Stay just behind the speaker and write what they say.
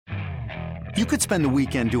You could spend the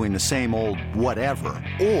weekend doing the same old whatever,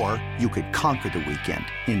 or you could conquer the weekend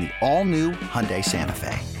in the all-new Hyundai Santa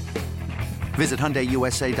Fe. Visit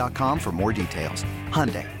HyundaiUSA.com for more details.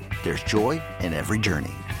 Hyundai, there's joy in every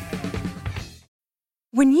journey.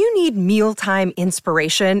 When you need mealtime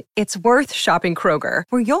inspiration, it's worth shopping Kroger,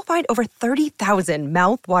 where you'll find over 30,000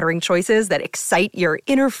 mouth-watering choices that excite your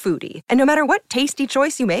inner foodie. And no matter what tasty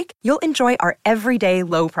choice you make, you'll enjoy our everyday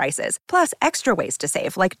low prices, plus extra ways to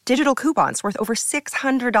save, like digital coupons worth over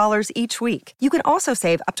 $600 each week. You can also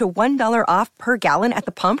save up to $1 off per gallon at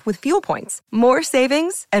the pump with fuel points. More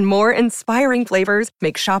savings and more inspiring flavors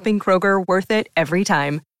make shopping Kroger worth it every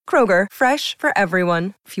time. Kroger, fresh for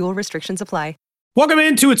everyone. Fuel restrictions apply. Welcome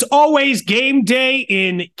into It's Always Game Day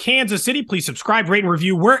in Kansas City. Please subscribe, rate, and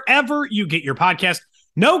review wherever you get your podcast.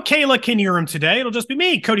 No Kayla Knierim today. It'll just be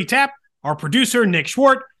me, Cody Tapp, our producer, Nick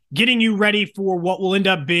Schwartz, getting you ready for what will end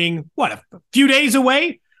up being, a few days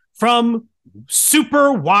away from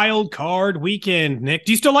Super Wild Card Weekend. Nick,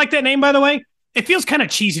 do you still like that name, by the way? It feels kind of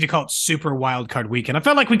cheesy to call it Super Wild Card Weekend. I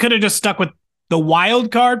felt like we could have just stuck with the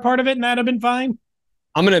wild card part of it, and that'd have been fine.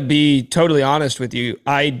 I'm going to be totally honest with you.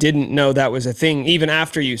 I didn't know that was a thing even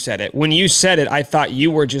after you said it. When you said it, I thought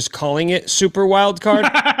you were just calling it Super Wild Card.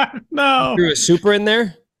 No. You threw a super in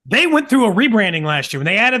there? They went through a rebranding last year when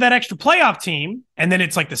they added that extra playoff team, and then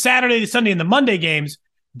it's like the Saturday, the Sunday, and the Monday games.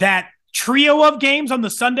 That trio of games on the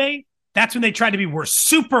Sunday, that's when they tried to be more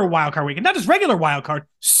Super Wild Card Weekend. Not just regular Wild Card,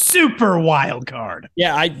 Super Wild Card.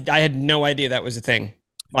 Yeah, I had no idea that was a thing.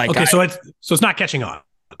 Okay, so it's not catching on.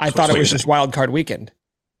 I thought it was just Wild Card Weekend.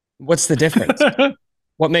 What's the difference?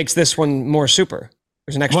 What makes this one more super?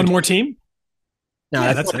 There's an extra one more team? No,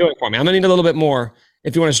 yeah, that's not doing it for me. I'm gonna need a little bit more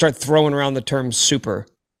if you want to start throwing around the term super.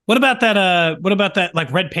 What about that? What about that?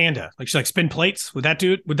 Like Red Panda? Like she spin plates? Would that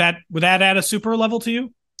do it? Would that add a super level to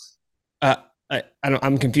you?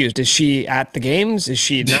 I'm confused. Is she at the games? Is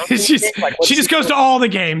she? She just goes to all the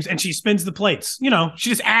games and she spins the plates. She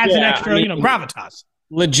just adds an extra, gravitas.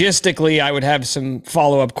 Logistically, I would have some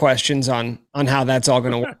follow-up questions on how that's all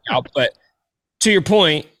going to work out. But to your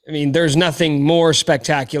point, I mean, there's nothing more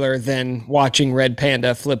spectacular than watching Red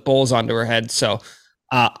Panda flip bowls onto her head. So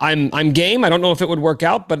I'm game. I don't know if it would work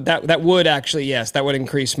out, but that would actually, yes, that would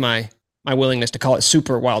increase my willingness to call it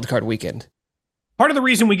Super Wild Card Weekend. Part of the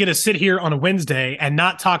reason we get to sit here on a Wednesday and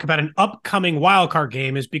not talk about an upcoming wild card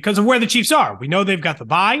game is because of where the Chiefs are. We know they've got the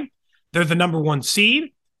bye. They're the number one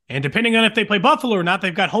seed. And depending on if they play Buffalo or not,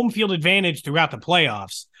 they've got home field advantage throughout the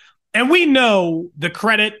playoffs. And we know the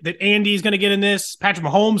credit that Andy is going to get in this. Patrick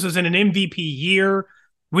Mahomes is in an MVP year.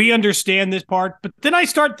 We understand this part. But then I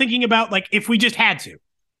start thinking about, if we just had to,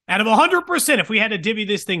 out of 100%, if we had to divvy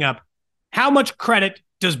this thing up, how much credit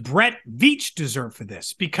does Brett Veach deserve for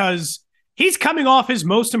this? Because he's coming off his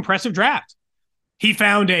most impressive draft. He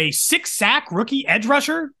found a 6-sack rookie edge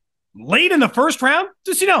rusher late in the first round.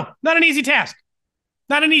 Just, not an easy task.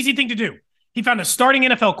 Not an easy thing to do. He found a starting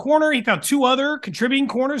NFL corner. He found 2 other contributing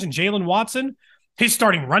corners in Jalen Watson. His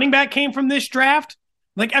starting running back came from this draft.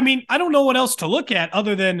 I don't know what else to look at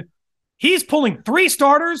other than he's pulling 3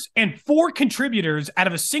 starters and 4 contributors out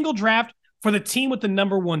of a single draft for the team with the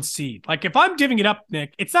number 1 seed. If I'm divvying it up,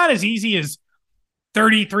 Nick, it's not as easy as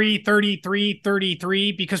 33, 33,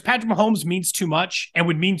 33, because Patrick Mahomes means too much and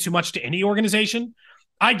would mean too much to any organization.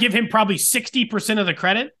 I give him probably 60% of the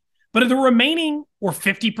credit. But of the remaining, or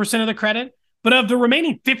 50% of the credit, but of the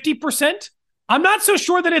remaining 50%, I'm not so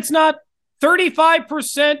sure that it's not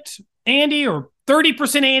 35% Andy or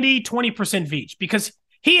 30% Andy, 20% Veach, because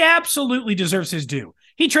he absolutely deserves his due.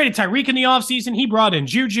 He traded Tyreek in the offseason. He brought in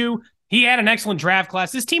Juju. He had an excellent draft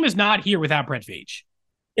class. This team is not here without Brett Veach.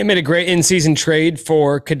 It made a great in-season trade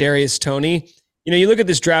for Kadarius Toney. You look at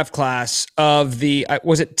this draft class of the,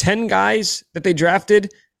 was it 10 guys that they drafted?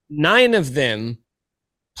 9 of them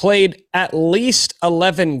played at least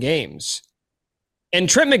 11 games. And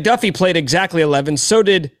Trent McDuffie played exactly 11. So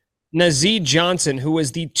did Nazeed Johnson, who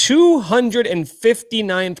was the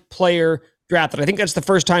 259th player drafted. I think that's the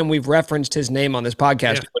first time we've referenced his name on this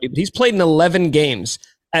podcast. Yeah. But he's played in 11 games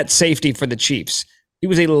at safety for the Chiefs. He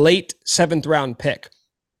was a late 7th round pick.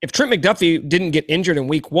 If Trent McDuffie didn't get injured in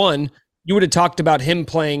week 1, you would have talked about him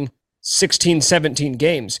playing 16, 17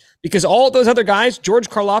 games, because all those other guys, George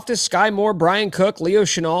Karlaftis, Sky Moore, Brian Cook, Leo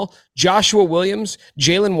Chenal, Joshua Williams,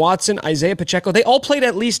 Jalen Watson, Isaiah Pacheco, they all played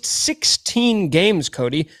at least 16 games,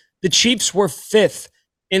 Cody. The Chiefs were 5th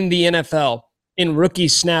in the NFL in rookie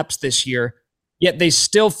snaps this year, yet they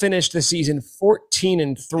still finished the season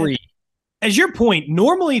 14-3. As your point,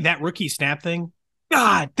 normally that rookie snap thing,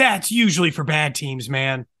 God, that's usually for bad teams,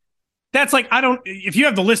 man. That's if you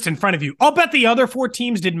have the list in front of you, I'll bet the other 4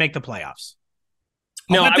 teams didn't make the playoffs.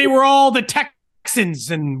 But they were all the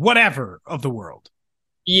Texans and whatever of the world.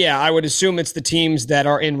 Yeah, I would assume it's the teams that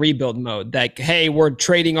are in rebuild mode. Like, hey, we're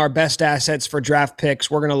trading our best assets for draft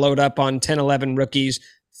picks. We're going to load up on 10, 11 rookies,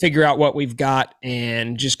 figure out what we've got,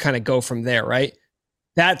 and just kind of go from there, right?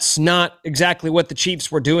 That's not exactly what the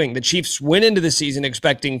Chiefs were doing. The Chiefs went into the season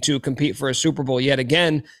expecting to compete for a Super Bowl yet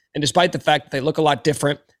again. And despite the fact that they look a lot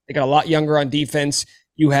different, they got a lot younger on defense.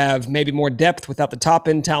 You have maybe more depth without the top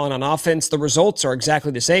end talent on offense. The results are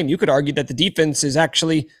exactly the same. You could argue that the defense is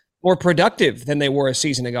actually more productive than they were a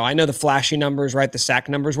season ago. I know the flashy numbers, right? The sack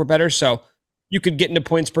numbers were better. So you could get into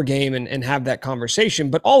points per game and have that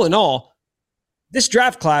conversation. But all in all, this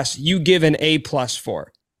draft class, you give an A+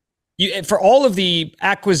 for. For all of the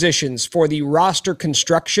acquisitions, for the roster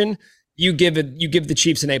construction, you give the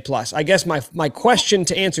Chiefs an A+. I guess my question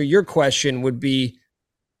to answer your question would be,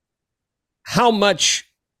 how much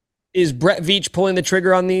is Brett Veach pulling the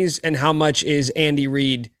trigger on these, and how much is Andy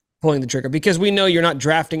Reid pulling the trigger? Because we know you're not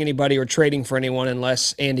drafting anybody or trading for anyone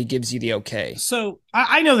unless Andy gives you the okay. So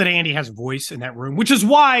I know that Andy has a voice in that room, which is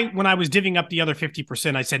why when I was divvying up the other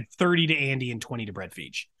 50%, I said 30 to Andy and 20 to Brett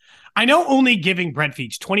Veach. I know only giving Brett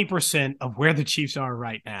Veach 20% of where the Chiefs are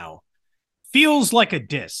right now feels like a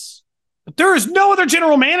diss. But there is no other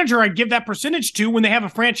general manager I'd give that percentage to when they have a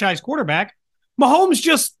franchise quarterback.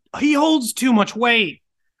 Mahomes he holds too much weight.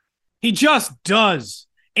 He just does.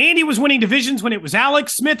 Andy was winning divisions when it was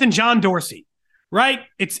Alex Smith and John Dorsey, right?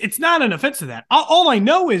 It's not an offense to that. All I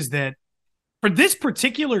know is that for this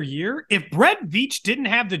particular year, if Brett Veach didn't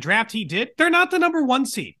have the draft he did, they're not the number 1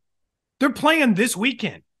 seed. They're playing this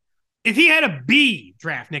weekend. If he had a B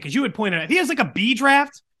draft, Nick, as you had pointed out, if he has like a B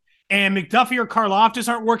draft and McDuffie or Karlaftis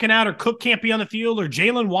aren't working out, or Cook can't be on the field, or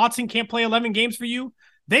Jalen Watson can't play 11 games for you,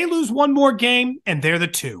 they lose one more game and they're the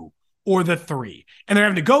 2 or the 3. And they're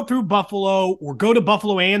having to go through Buffalo or go to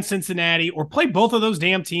Buffalo and Cincinnati or play both of those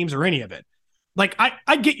damn teams or any of it. Like,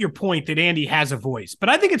 I get your point that Andy has a voice, but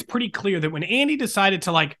I think it's pretty clear that when Andy decided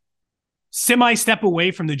to like semi-step away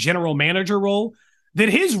from the general manager role, that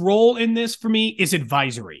his role in this for me is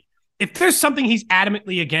advisory. If there's something he's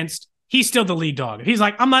adamantly against, he's still the lead dog. If he's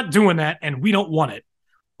like, I'm not doing that and we don't want it,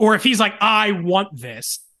 or if he's like, I want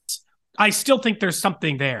this, I still think there's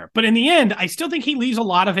something there. But in the end, I still think he leaves a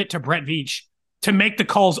lot of it to Brett Veach to make the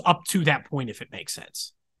calls up to that point, if it makes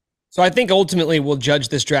sense. So I think ultimately we'll judge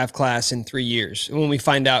this draft class in 3 years when we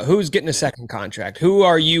find out who's getting a second contract. Who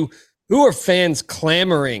are fans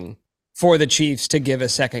clamoring for the Chiefs to give a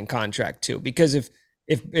second contract to? Because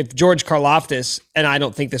if George Karlaftis, and I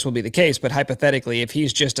don't think this will be the case, but hypothetically, if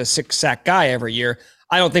he's just a 6-sack guy every year,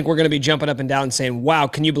 I don't think we're going to be jumping up and down and saying, wow,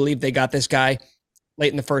 can you believe they got this guy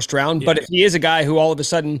late in the first round? Yeah. But if he is a guy who all of a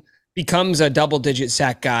sudden becomes a double-digit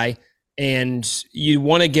sack guy and you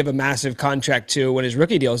want to give a massive contract to when his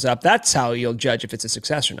rookie deal's up, that's how you'll judge if it's a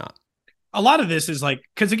success or not. A lot of this is like,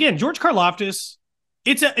 because again, George Karlaftis,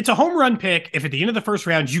 it's a home run pick if at the end of the first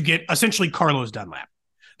round you get essentially Carlos Dunlap.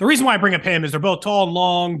 The reason why I bring up him is they're both tall and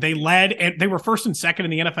long. They led, and they were first and second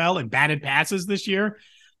in the NFL in batted passes this year.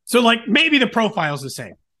 So, like, maybe the profile's the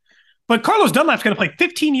same. But Carlos Dunlap's going to play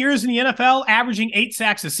 15 years in the NFL, averaging 8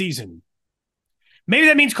 sacks a season. Maybe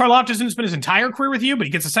that means Karlaftis doesn't spend his entire career with you, but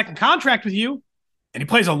he gets a second contract with you, and he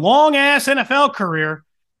plays a long-ass NFL career.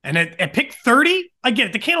 And at pick 30, I get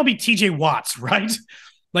it. They can't all be TJ Watts, right?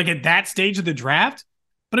 Like, at that stage of the draft.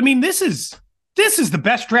 But, I mean, this is the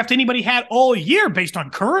best draft anybody had all year based on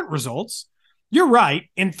current results. You're right.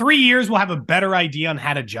 In 3 years, we'll have a better idea on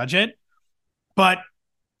how to judge it. But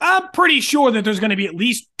I'm pretty sure that there's going to be at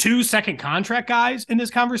least 2 second contract guys in this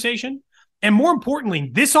conversation. And more importantly,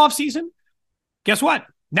 this offseason, guess what?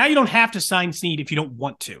 Now you don't have to sign Snead if you don't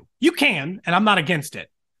want to. You can, and I'm not against it.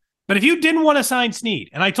 But if you didn't want to sign Snead,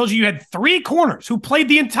 and I told you you had 3 corners who played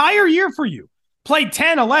the entire year for you, played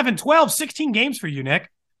 10, 11, 12, 16 games for you, Nick,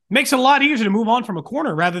 makes it a lot easier to move on from a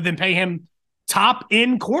corner rather than pay him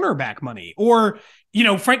top-end cornerback money. Or,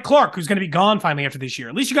 Frank Clark, who's going to be gone finally after this year.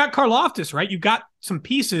 At least you got Karlaftis, right? You've got some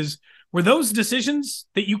pieces where those decisions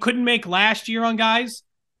that you couldn't make last year on guys,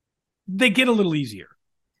 they get a little easier.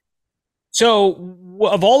 So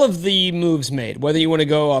of all of the moves made, whether you want to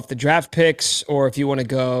go off the draft picks or if you want to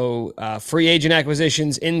go free agent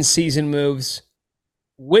acquisitions, in-season moves,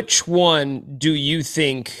 which one do you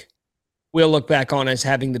think we'll look back on as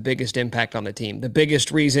having the biggest impact on the team? The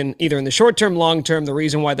biggest reason, either in the short term, long term, the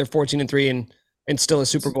reason why they're 14-3 and still a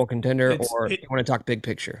Super Bowl contender, or you want to talk big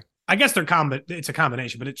picture? I guess it's a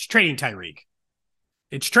combination, but it's trading Tyreek.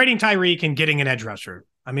 It's trading Tyreek and getting an edge rusher.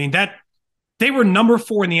 I mean, they were number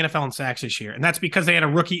 4 in the NFL in sacks this year, and that's because they had a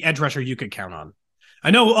rookie edge rusher you could count on.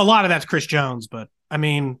 I know a lot of that's Chris Jones, but I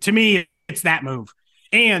mean, to me, it's that move.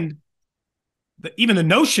 And even the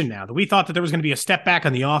notion now that we thought that there was going to be a step back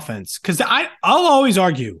on the offense. Because I'll always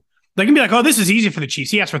argue, they can be like, oh, this is easy for the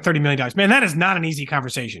Chiefs. He asked for $30 million. Man, that is not an easy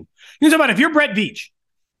conversation. You know, about if you're Brett Veach,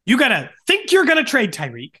 you got to think you're going to trade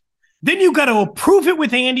Tyreek. Then you got to approve it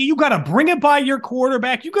with Andy. You got to bring it by your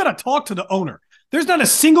quarterback. You got to talk to the owner. There's not a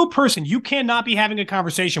single person you cannot be having a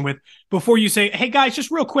conversation with before you say, hey, guys, just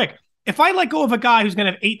real quick, if I let go of a guy who's going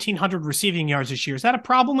to have 1,800 receiving yards this year, is that a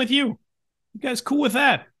problem with you? You guys cool with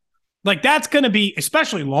that? Like, that's going to be,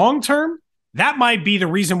 especially long-term, that might be the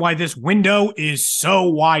reason why this window is so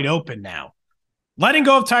wide open now. Letting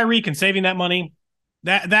go of Tyreek and saving that money,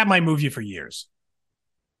 that might move you for years.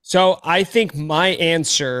 So I think my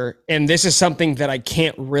answer, and this is something that I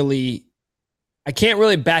can't really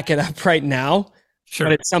back it up right now, sure,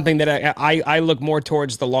 but it's something that I look more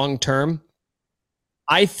towards the long term.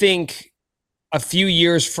 I think a few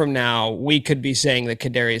years from now, we could be saying the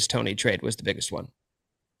Kadarius Toney trade was the biggest one.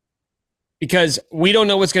 Because we don't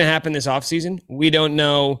know what's going to happen this offseason. We don't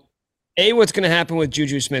know, what's going to happen with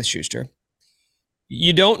Juju Smith-Schuster.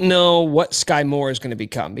 You don't know what Sky Moore is going to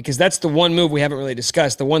become, because that's the one move we haven't really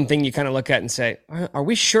discussed. The one thing you kind of look at and say, are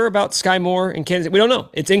we sure about Sky Moore in Kansas City? We don't know.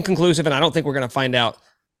 It's inconclusive, and I don't think we're going to find out.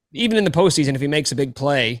 Even in the postseason, if he makes a big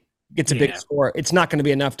play, gets a big score, it's not going to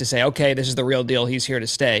be enough to say, okay, this is the real deal. He's here to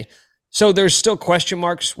stay. So there's still question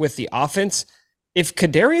marks with the offense. If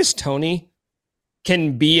Kadarius Toney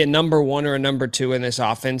can be a number one or a number two in this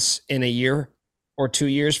offense in a year or 2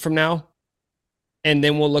 years from now, and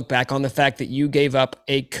then we'll look back on the fact that you gave up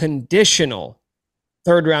a conditional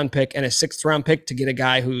 3rd-round pick and a 6th-round pick to get a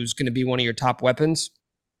guy who's going to be one of your top weapons.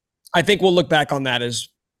 I think we'll look back on that as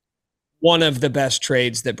one of the best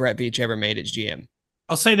trades that Brett Veach ever made as GM.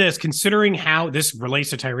 I'll say this, considering how this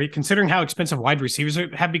relates to Tyreek, considering how expensive wide receivers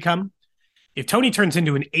have become, if Toney turns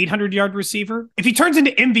into an 800-yard receiver, if he turns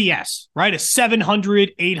into MVS, right, a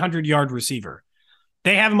 700, 800-yard receiver,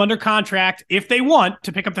 they have him under contract, if they want,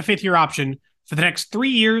 to pick up the 5th-year option for the next 3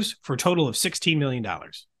 years for a total of $16 million.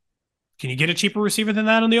 Can you get a cheaper receiver than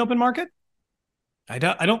that on the open market? I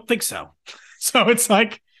don't think so. So it's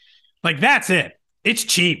like that's it. It's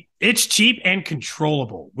cheap. It's cheap and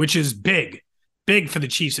controllable, which is big for the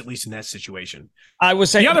Chiefs, at least in that situation. I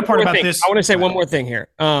was saying the other part about this. I want to say one more thing here.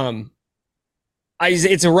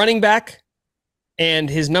 It's a running back, and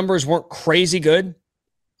his numbers weren't crazy good,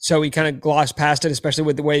 so he kind of glossed past it, especially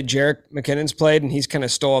with the way Jerick McKinnon's played, and he's kind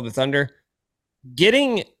of stole the thunder.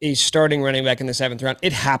 Getting a starting running back in the 7th round,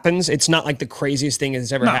 it happens. It's not like the craziest thing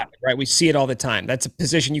that's ever happened, right? We see it all the time. That's a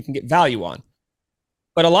position you can get value on.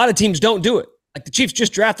 But a lot of teams don't do it. Like the Chiefs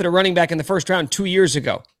just drafted a running back in the 1st round 2 years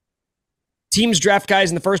ago. Teams draft guys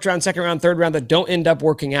in the 1st round, 2nd round, 3rd round that don't end up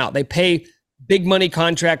working out. They pay big money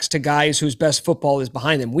contracts to guys whose best football is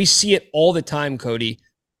behind them. We see it all the time, Cody.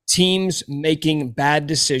 Teams making bad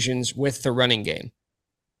decisions with the running game.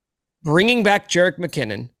 Bringing back Jerick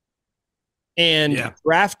McKinnon and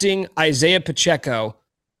drafting Isaiah Pacheco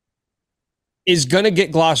is going to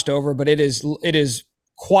get glossed over, but it is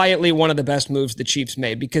quietly one of the best moves the Chiefs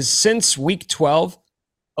made, because since week 12,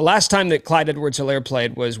 the last time that Clyde Edwards-Helaire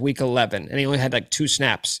played was week 11, and he only had like 2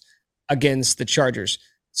 snaps against the Chargers.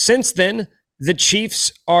 Since then, the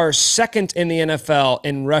Chiefs are 2nd in the NFL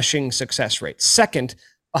in rushing success rate, 2nd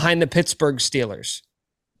behind the Pittsburgh Steelers.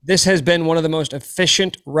 This has been one of the most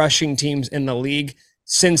efficient rushing teams in the league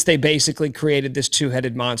since they basically created this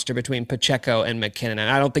 2-headed monster between Pacheco and McKinnon. And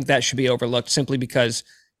I don't think that should be overlooked simply because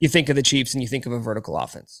you think of the Chiefs and you think of a vertical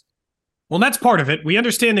offense. Well, that's part of it. We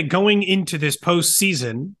understand that going into this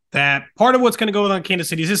postseason, that part of what's going to go on Kansas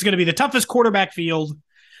City is this is going to be the toughest quarterback field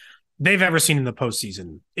they've ever seen in the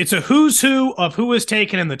postseason. It's a who's who of who was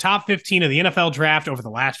taken in the top 15 of the NFL draft over the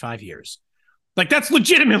last 5 years. Like, that's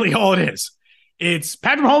legitimately all it is. It's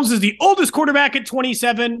Patrick Mahomes is the oldest quarterback at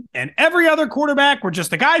 27, and every other quarterback were just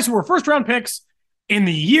the guys who were 1st-round picks in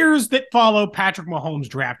the years that follow Patrick Mahomes'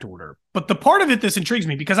 draft order. But the part of it this intrigues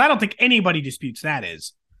me, because I don't think anybody disputes that,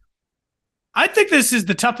 is I think this is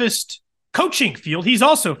the toughest coaching field he's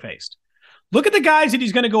also faced. Look at the guys that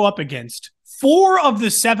he's going to go up against. 4 of the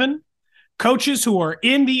 7 coaches who are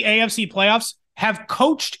in the AFC playoffs have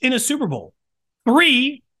coached in a Super Bowl.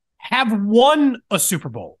 3 have won a Super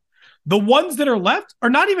Bowl. The ones that are left are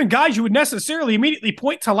not even guys you would necessarily immediately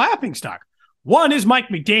point to laughingstock. One is Mike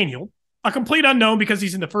McDaniel, a complete unknown because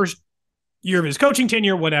he's in the 1st year of his coaching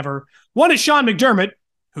tenure, whatever. One is Sean McDermott,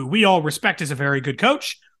 who we all respect as a very good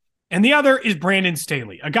coach. And the other is Brandon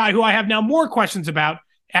Staley, a guy who I have now more questions about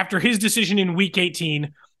after his decision in Week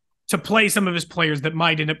 18 to play some of his players that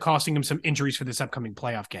might end up costing him some injuries for this upcoming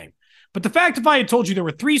playoff game. But the fact, if I had told you there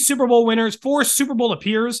were 3 Super Bowl winners, 4 Super Bowl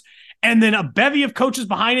appears, and then a bevy of coaches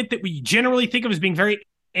behind it that we generally think of as being very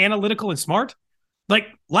analytical and smart, Like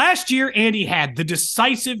last year, Andy had the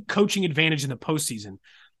decisive coaching advantage in the postseason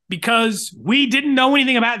because we didn't know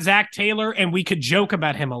anything about Zach Taylor and we could joke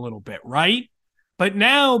about him a little bit, right? But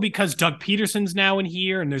now, because Doug Peterson's now in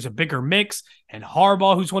here and there's a bigger mix, and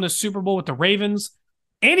Harbaugh, who's won a Super Bowl with the Ravens,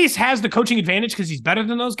 Andy has the coaching advantage because he's better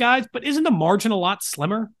than those guys, but isn't the margin a lot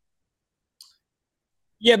slimmer?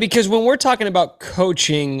 Yeah, because when we're talking about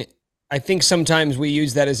coaching, I think sometimes we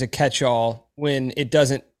use that as a catch-all when it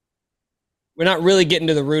doesn't, we're not really getting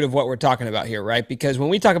to the root of what we're talking about here, right? Because when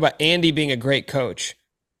we talk about Andy being a great coach,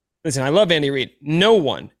 listen, I love Andy Reid. No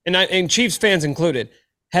one, and Chiefs fans included,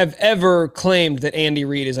 have ever claimed that Andy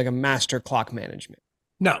Reid is like a master clock management.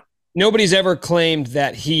 No. Nobody's ever claimed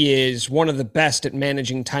that he is one of the best at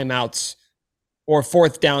managing timeouts or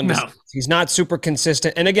fourth down. No. He's not super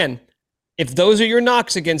consistent. And again, if those are your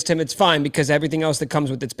knocks against him, it's fine because everything else that comes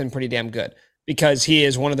with it's been pretty damn good because he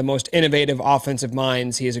is one of the most innovative offensive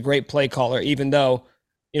minds. He is a great play caller, even though,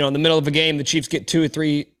 in the middle of a game, the Chiefs get 2 or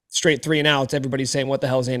 3 straight 3 and outs. Everybody's saying, what the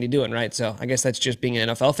hell is Andy doing, right? So I guess that's just being an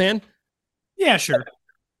NFL fan. Yeah, sure.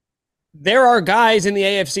 There are guys in the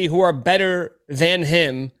AFC who are better than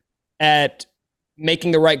him at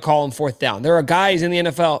making the right call on fourth down. There are guys in the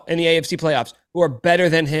NFL, in the AFC playoffs, who are better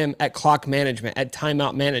than him at clock management, at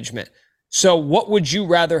timeout management. So what would you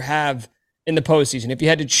rather have in the postseason? If you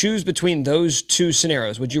had to choose between those two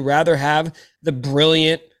scenarios, would you rather have the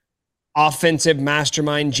brilliant offensive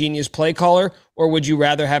mastermind genius play caller, or would you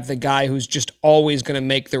rather have the guy who's just always going to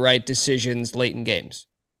make the right decisions late in games?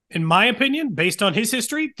 In my opinion, based on his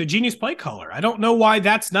history, the genius play caller. I don't know why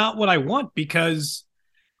that's not what I want because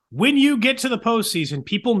when you get to the postseason,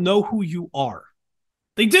 people know who you are.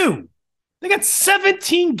 They do. They got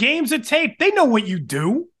 17 games of tape. They know what you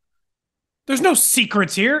do. There's no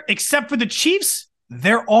secrets here, except for the Chiefs.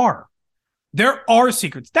 There are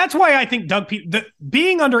secrets. That's why I think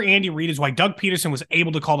being under Andy Reid is why Doug Peterson was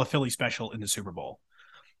able to call the Philly special in the Super Bowl.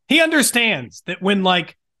 He understands that when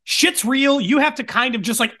shit's real, you have to kind of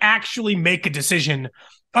just actually make a decision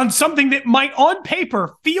on something that might on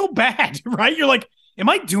paper feel bad, right? You're like, am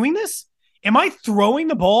I doing this? Am I throwing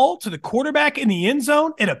the ball to the quarterback in the end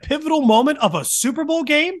zone at a pivotal moment of a Super Bowl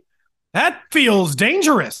game? That feels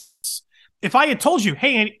dangerous. If I had told you,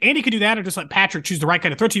 hey, Andy could do that or just let Patrick choose the right guy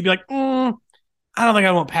to throw to, you'd be like, I don't think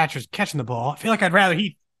I want Patrick catching the ball. I feel like I'd rather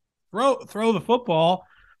he throw the football.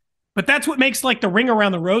 But that's what makes the ring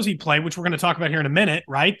around the rosy play, which we're going to talk about here in a minute,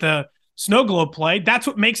 right? The snow globe play. That's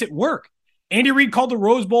what makes it work. Andy Reid called the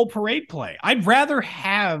Rose Bowl parade play. I'd rather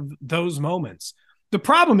have those moments. The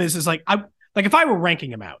problem is if I were ranking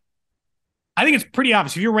them out, I think it's pretty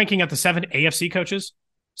obvious. If you're ranking out the 7 AFC coaches,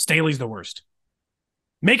 Staley's the worst.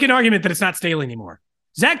 Make an argument that it's not Staley anymore.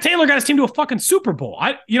 Zach Taylor got his team to a fucking Super Bowl.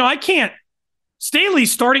 I can't.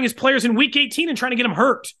 Staley's starting his players in week 18 and trying to get them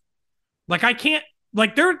hurt. I can't.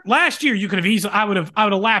 Last year, you could have easily. I would have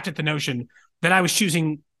laughed at the notion that I was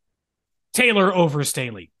choosing Taylor over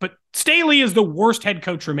Staley. But Staley is the worst head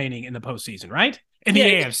coach remaining in the postseason, right? In the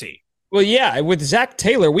AFC. Well, yeah. With Zach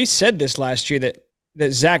Taylor, we said this last year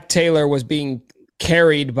that Zach Taylor was being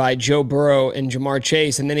carried by Joe Burrow and Jamar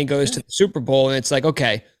Chase, and then he goes to the Super Bowl, and it's like,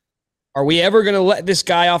 okay, are we ever going to let this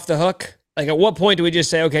guy off the hook? At what point do we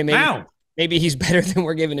just say, okay, maybe he's better than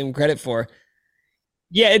we're giving him credit for?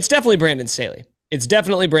 Yeah, it's definitely Brandon Staley. It's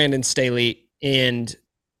definitely Brandon Staley, and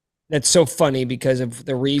that's so funny because of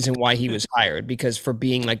the reason why he was hired, because for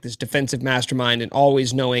being this defensive mastermind and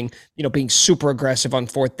always knowing, being super aggressive on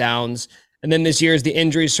fourth downs. And then this year as the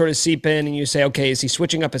injuries sort of seep in and you say, okay, is he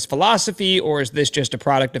switching up his philosophy or is this just a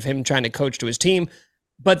product of him trying to coach to his team?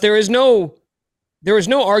 But there is no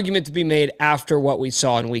argument to be made after what we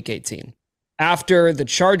saw in week 18. After the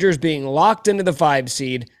Chargers being locked into the 5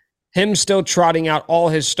 seed, him still trotting out all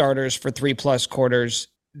his starters for 3+ quarters.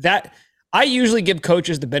 That I usually give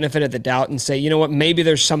coaches the benefit of the doubt and say, you know what, maybe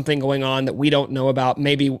there's something going on that we don't know about.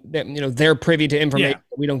 Maybe they're privy to information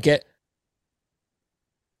that we don't get.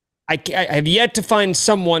 I have yet to find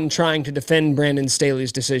someone trying to defend Brandon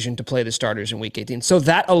Staley's decision to play the starters in week 18. So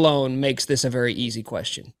that alone makes this a very easy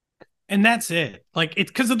question. And that's it. It's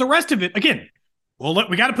because of the rest of it. Again,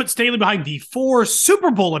 we got to put Staley behind the 4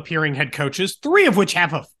 Super Bowl appearing head coaches, 3 of which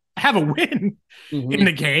have a win in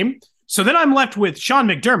the game. So then I'm left with Sean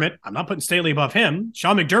McDermott. I'm not putting Staley above him.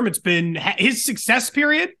 Sean McDermott's his success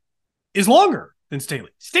period is longer than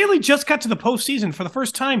Staley. Staley just got to the postseason for the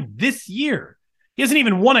first time this year. He hasn't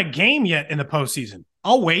even won a game yet in the postseason.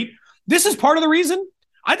 I'll wait. This is part of the reason.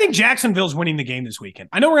 I think Jacksonville's winning the game this weekend.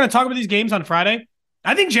 I know we're going to talk about these games on Friday.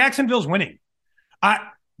 I think Jacksonville's winning.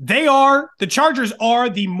 The Chargers are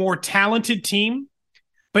the more talented team,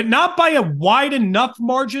 but not by a wide enough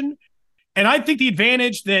margin. And I think the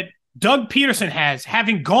advantage that Doug Peterson has,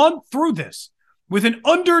 having gone through this with an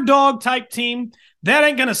underdog type team, that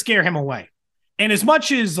ain't going to scare him away. And as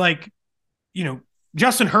much as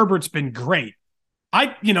Justin Herbert's been great,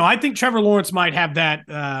 I think Trevor Lawrence might have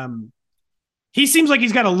that. He seems like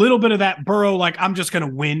he's got a little bit of that Burrow, like, I'm just going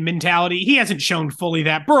to win mentality. He hasn't shown fully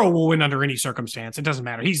that. Burrow will win under any circumstance. It doesn't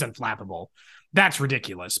matter. He's unflappable. That's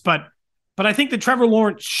ridiculous. But I think that Trevor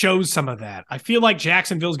Lawrence shows some of that. I feel like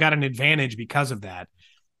Jacksonville's got an advantage because of that.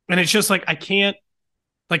 And it's just like, I can't,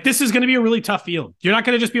 like, this is going to be a really tough field. You're not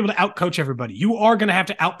going to just be able to outcoach everybody. You are going to have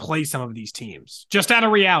to outplay some of these teams just out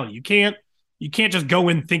of reality. You can't just go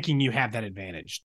in thinking you have that advantage.